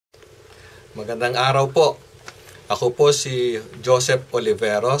Magandang araw po. Ako po si Joseph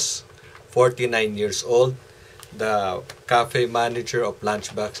Oliveros, 49 years old, the cafe manager of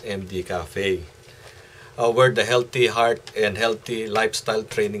Lunchbox MD Cafe, where the healthy heart and healthy lifestyle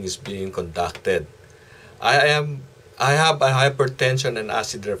training is being conducted. I have a hypertension and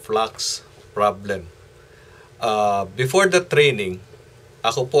acid reflux problem. Before the training,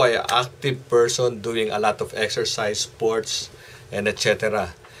 ako po ay active person doing a lot of exercise, sports, and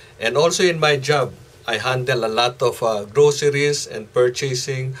etc. And also in my job, I handle a lot of groceries and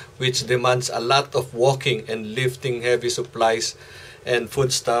purchasing, which demands a lot of walking and lifting heavy supplies and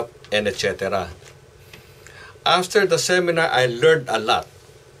food stuff and etc. After the seminar, I learned a lot.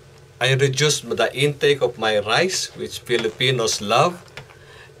 I reduced the intake of my rice, which Filipinos love,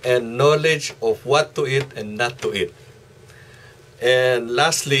 and knowledge of what to eat and not to eat. And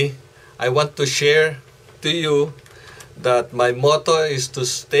lastly, I want to share to you that my motto is to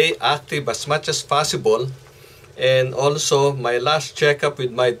stay active as much as possible. And also, my last checkup with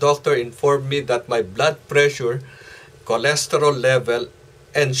my doctor informed me that my blood pressure, cholesterol level,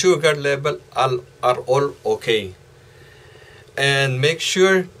 and sugar level are all okay. And make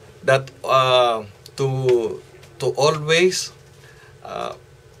sure that to always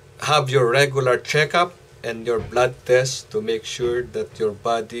have your regular checkup and your blood test to make sure that your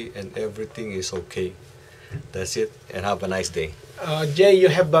body and everything is okay. That's it, and have a nice day. Jay, you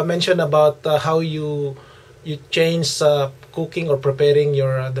have mentioned about how you change cooking or preparing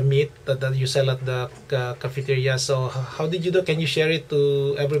the meat that you sell at the cafeteria. So how did you do? Can you share it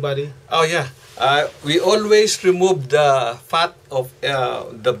to everybody? Oh yeah, we always remove the fat of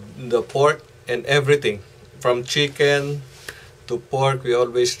the pork and everything, from chicken to pork. We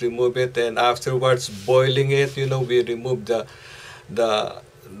always remove it, and afterwards boiling it, we remove the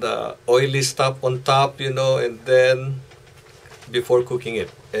oily stuff on top, and then before cooking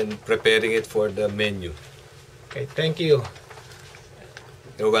it and preparing it for the menu. Okay, thank you.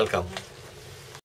 You're welcome.